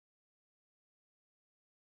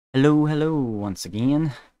Hello once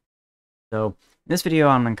again. So in this video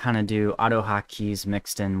I'm going to kind of do AutoHotKeys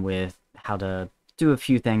mixed in with how to do a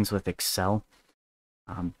few things with Excel.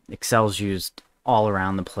 Excel's used all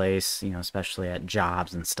around the place, especially at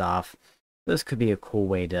jobs and stuff. This could be a cool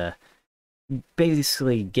way to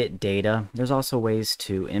basically get data. There's also ways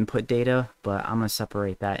to input data, but I'm going to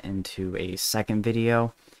separate that into a second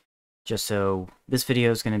video. Just so this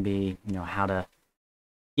video is going to be, how to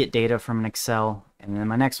get data from an Excel, and then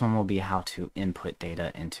my next one will be how to input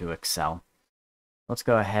data into Excel. Let's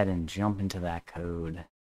go ahead and jump into that code.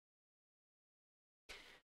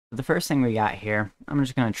 The first thing we got here, I'm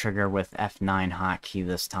just going to trigger with F9 hotkey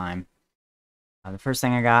this time. The first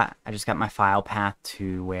thing I just got my file path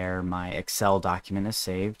to where my Excel document is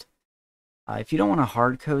saved. If you don't want to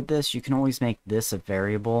hard code this, you can always make this a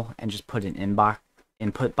variable and just put an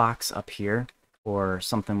input box up here or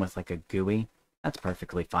something with like a GUI. That's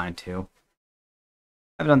perfectly fine too.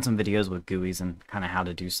 I've done some videos with GUIs and kind of how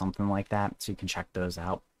to do something like that, so you can check those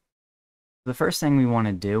out. The first thing we want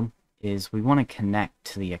to do is we want to connect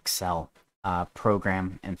to the Excel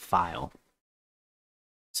program and file.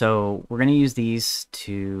 So we're going to use these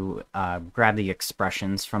to grab the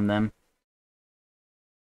expressions from them.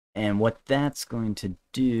 And what that's going to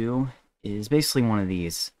do is basically one of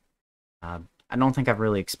these. I don't think I've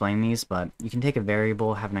really explained these, but you can take a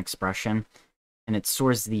variable, have an expression, and it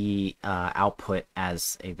stores the output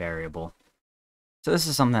as a variable. So this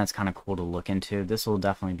is something that's kind of cool to look into. This will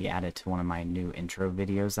definitely be added to one of my new intro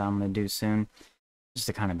videos that I'm going to do soon, just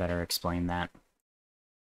to kind of better explain that.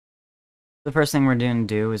 The first thing we're going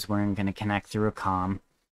to do is we're going to connect through a COM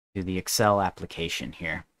to the Excel.Application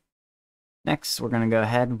here. Next, we're going to go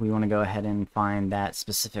ahead, we want to go ahead and find that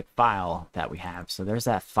specific file that we have. So there's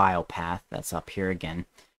that file path that's up here again.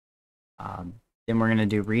 Then we're going to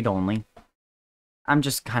do read-only. I'm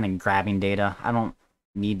just kind of grabbing data. I don't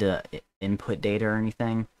need to input data or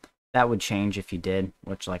anything. That would change if you did,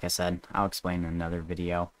 which, like I said, I'll explain in another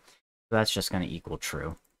video. So that's just going to equal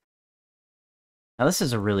true. Now this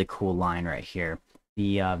is a really cool line right here.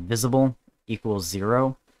 The visible equals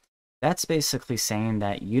 0. That's basically saying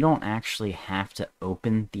that you don't actually have to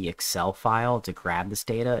open the Excel file to grab this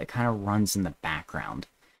data. It kind of runs in the background.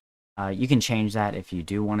 You can change that if you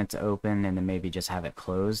do want it to open and then maybe just have it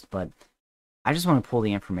closed, but I just want to pull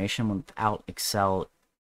the information without Excel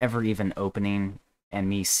ever even opening and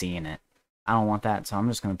me seeing it. I don't want that, so I'm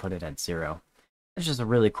just going to put it at 0. It's just a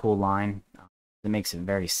really cool line. It makes it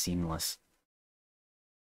very seamless.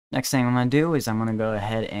 Next thing I'm going to do is I'm going to go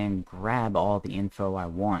ahead and grab all the info I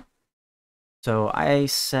want. So I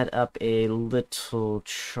set up a little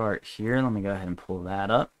chart here. Let me go ahead and pull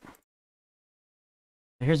that up.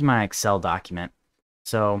 Here's my Excel document.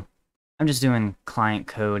 So I'm just doing client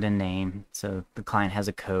code and name. So the client has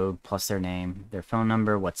a code plus their name, their phone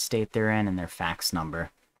number, what state they're in, and their fax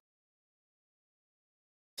number.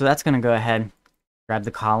 So that's going to go ahead, grab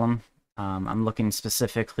the column. I'm looking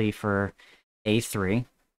specifically for A3.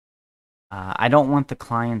 I don't want the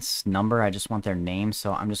client's number, I just want their name,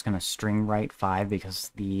 so I'm just going to StringRight 5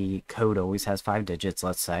 because the code always has 5 digits,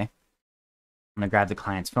 let's say. I'm going to grab the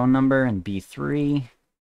client's phone number in B3,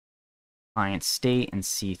 client state in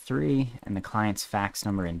C3, and the client's fax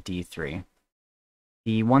number in D3.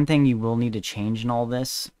 The one thing you will need to change in all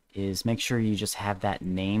this is make sure you just have that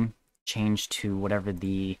name changed to whatever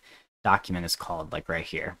the document is called, like right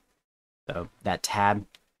here. So that tab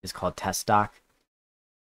is called test doc.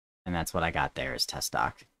 And that's what I got there is test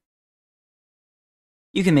doc.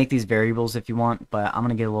 You can make these variables if you want, but I'm going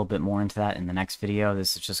to get a little bit more into that in the next video.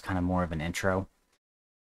 This is just kind of more of an intro.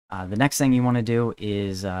 The next thing you want to do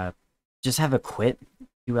is just have a quit,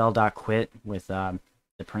 ul.quit with the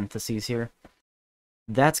parentheses here.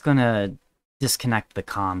 That's going to disconnect the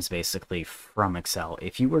comms basically from Excel.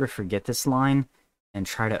 If you were to forget this line and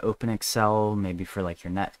try to open Excel, maybe for like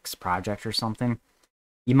your next project or something,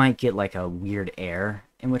 you might get like a weird error,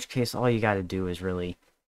 in which case all you got to do is really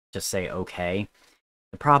just say okay.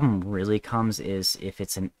 The problem really comes is if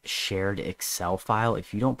it's a shared Excel file.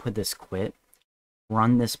 If you don't put this quit,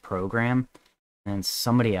 run this program, and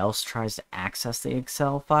somebody else tries to access the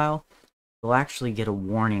Excel file, they'll actually get a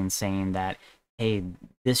warning saying that, hey,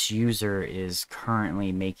 this user is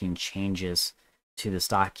currently making changes to this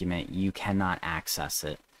document. You cannot access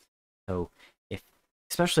it. So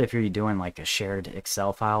especially if you're doing like a shared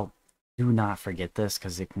Excel file, do not forget this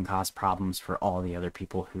because it can cause problems for all the other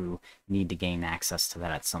people who need to gain access to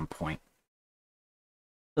that at some point.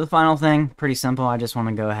 So the final thing, pretty simple. I just want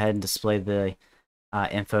to go ahead and display the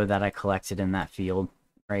info that I collected in that field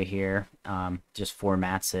right here. Just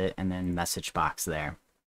formats it and then message box there.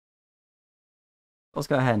 Let's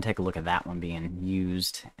go ahead and take a look at that one being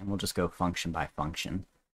used, and we'll just go function by function.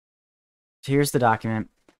 So here's the document.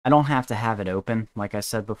 I don't have to have it open, like I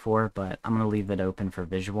said before, but I'm going to leave it open for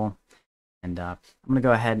visual. And I'm going to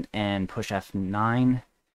go ahead and push F9,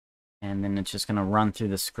 and then it's just going to run through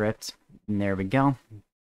the script. And there we go. So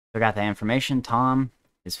I got the information, Tom,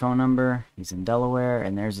 his phone number, he's in Delaware,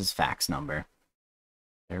 and there's his fax number.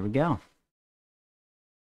 There we go.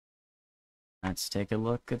 Let's take a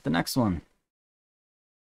look at the next one.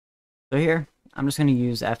 So here, I'm just going to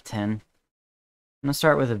use F10. I'm going to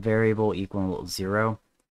start with a variable equal 0.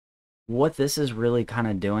 What this is really kind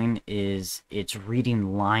of doing is it's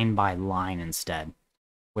reading line by line instead.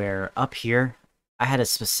 Where up here, I had a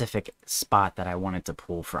specific spot that I wanted to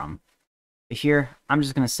pull from. But here, I'm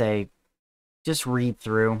just going to say, just read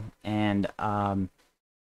through and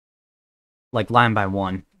like line by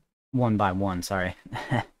one by one, sorry.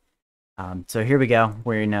 So here we go,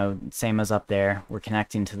 where, same as up there, we're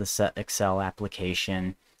connecting to the Excel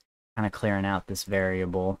application, kind of clearing out this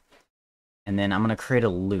variable, and then I'm going to create a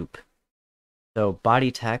loop. So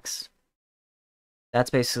body text,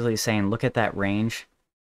 that's basically saying look at that range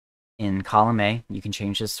in column A. You can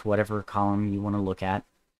change this to whatever column you want to look at.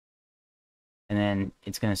 And then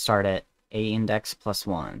it's going to start at A index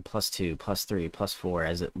 +1, +2, +3, +4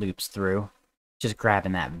 as it loops through, just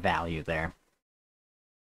grabbing that value there.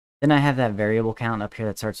 Then I have that variable count up here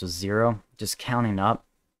that starts with 0, just counting up.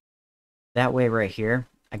 That way right here,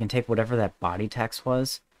 I can take whatever that body text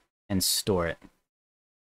was and store it.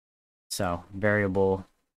 So variable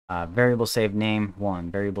save name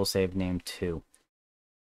 1, variable save name 2.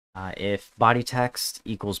 If body text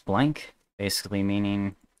equals blank, basically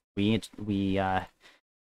meaning we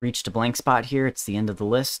reached a blank spot here, it's the end of the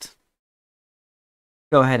list.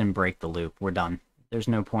 Go ahead and break the loop. We're done. There's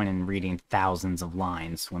no point in reading thousands of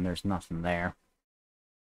lines when there's nothing there.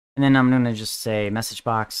 And then I'm going to just say message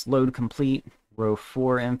box load complete. Row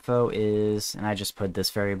 4 info is, and I just put this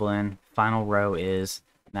variable in. Final row is,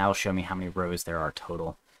 and that will show me how many rows there are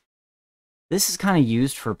total. This is kind of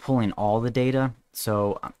used for pulling all the data.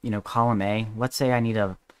 So, column A, let's say I need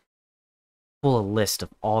to pull a list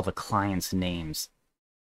of all the clients' names.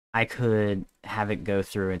 I could have it go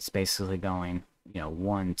through, it's basically going,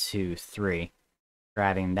 1, 2, 3.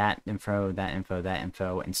 Grabbing that info, that info, that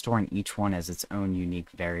info, and storing each one as its own unique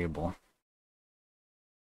variable.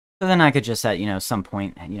 So then I could just at, some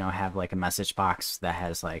point, have like a message box that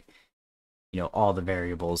has like, all the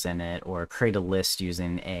variables in it, or create a list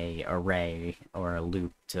using a array or a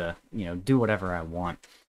loop to, do whatever I want.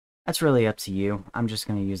 That's really up to you. I'm just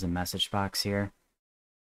going to use a message box here.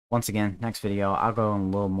 Once again, next video, I'll go in a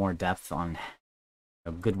little more depth on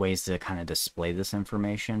good ways to kind of display this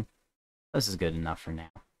information. This is good enough for now.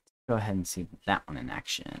 Let's go ahead and see that one in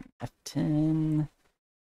action. F10. So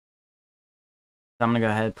I'm going to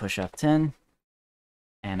go ahead and push F10.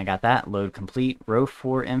 And I got that. Load complete. Row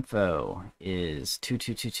 4 info is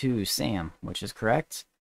 2222 Sam, which is correct.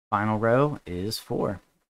 Final row is 4.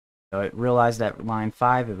 So it realized at line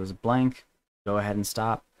 5 it was blank. Go ahead and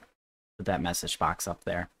stop. Put that message box up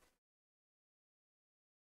there.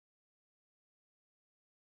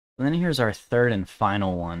 And then here's our third and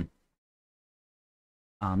final one.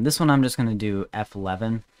 This one I'm just going to do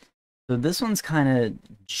F11. So this one's kind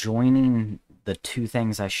of joining the two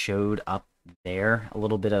things I showed up there. A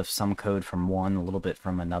little bit of some code from one, a little bit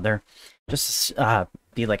from another. Just to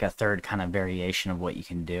be like a third kind of variation of what you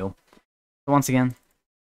can do. So once again,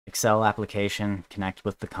 Excel.Application, connect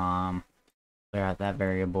with the com, clear out that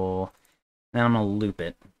variable, then I'm going to loop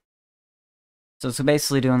it. So it's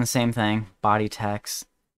basically doing the same thing. Body text,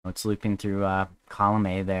 it's looping through column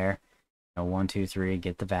A there. 1, 2, 3,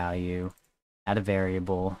 get the value, add a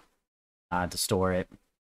variable to store it.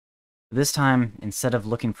 This time, instead of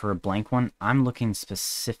looking for a blank one, I'm looking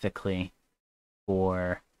specifically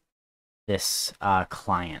for this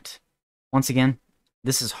client. Once again,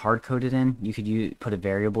 this is hard-coded in. You could put a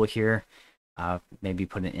variable here, maybe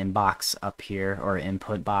put an inbox up here, or an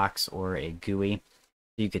input box, or a GUI.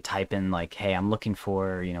 You could type in like, hey, I'm looking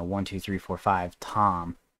for, 1, 2, 3, 4, 5,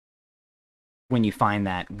 Tom. When you find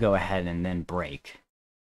that, go ahead and then break.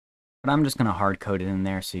 But I'm just going to hard code it in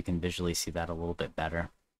there so you can visually see that a little bit better.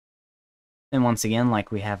 Then once again,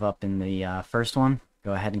 like we have up in the first one,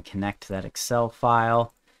 go ahead and connect to that Excel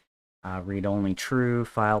file. Read only true,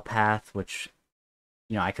 file path, which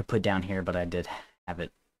I could put down here, but I did have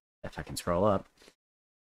it, if I can scroll up.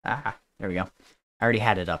 There we go. I already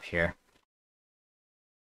had it up here.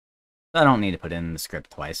 So I don't need to put it in the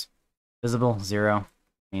script twice. Visible, 0.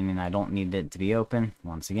 Meaning I don't need it to be open.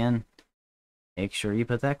 Once again, make sure you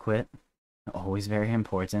put that quit. Always very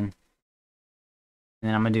important. And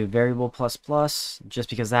then I'm going to do variable plus plus just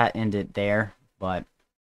because that ended there. But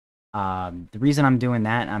the reason I'm doing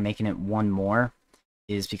that, I'm making it one more,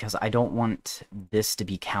 is because I don't want this to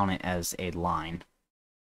be counted as a line.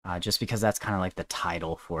 Just because that's kind of like the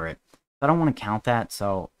title for it. So I don't want to count that,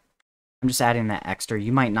 so I'm just adding that extra.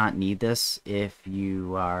 You might not need this if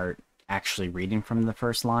you are actually reading from the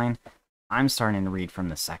first line. I'm starting to read from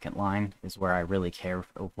the second line, is where I really care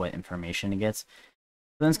what information it gets. So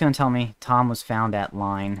then it's going to tell me Tom was found at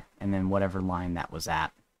line, and then whatever line that was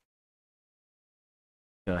at.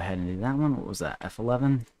 Go ahead and do that one. What was that?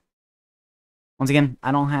 F11? Once again,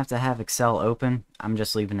 I don't have to have Excel open. I'm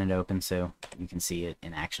just leaving it open so you can see it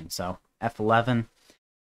in action. So F11,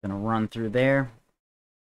 gonna run through there.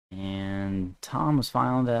 And Tom was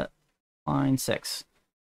found at line 6.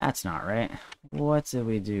 That's not right. What did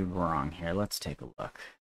we do wrong here? Let's take a look.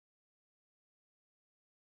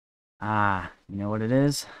 You know what it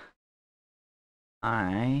is?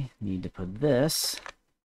 I need to put this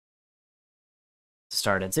to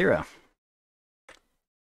start at 0.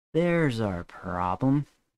 There's our problem.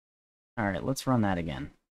 Alright, let's run that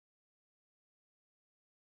again.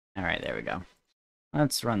 Alright, there we go.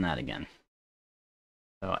 Let's run that again.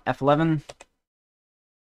 So F11.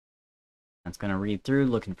 That's going to read through,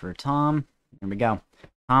 looking for Tom. There we go.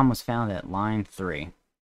 Tom was found at line 3.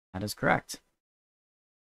 That is correct.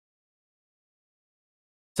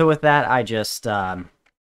 So with that, I just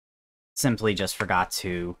simply just forgot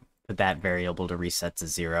to put that variable to reset to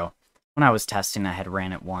 0. When I was testing, I had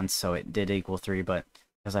ran it once, so it did equal 3, but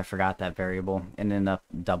because I forgot that variable, it ended up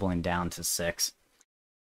doubling down to 6.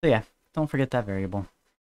 So yeah, don't forget that variable.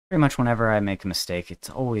 Pretty much whenever I make a mistake, it's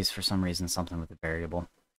always, for some reason, something with a variable.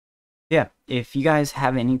 Yeah, if you guys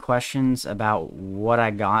have any questions about what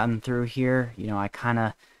I gotten through here, you know, I kind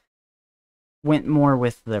of went more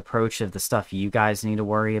with the approach of the stuff you guys need to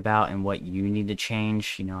worry about and what you need to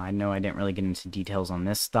change. You know I didn't really get into details on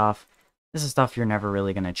this stuff. This is stuff you're never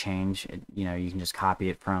really going to change. You know, you can just copy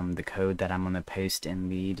it from the code that I'm going to paste in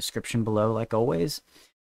the description below, like always.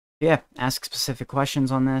 Yeah, ask specific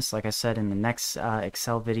questions on this. Like I said, in the next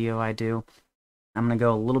Excel video I do, I'm going to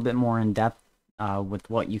go a little bit more in depth with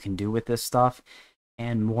what you can do with this stuff,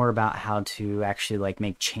 and more about how to actually like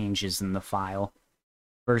make changes in the file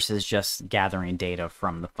versus just gathering data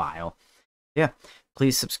from the file. Yeah,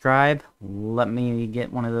 please subscribe. Let me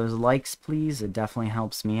get one of those likes, please. It definitely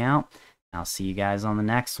helps me out. I'll see you guys on the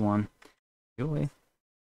next one. Enjoy.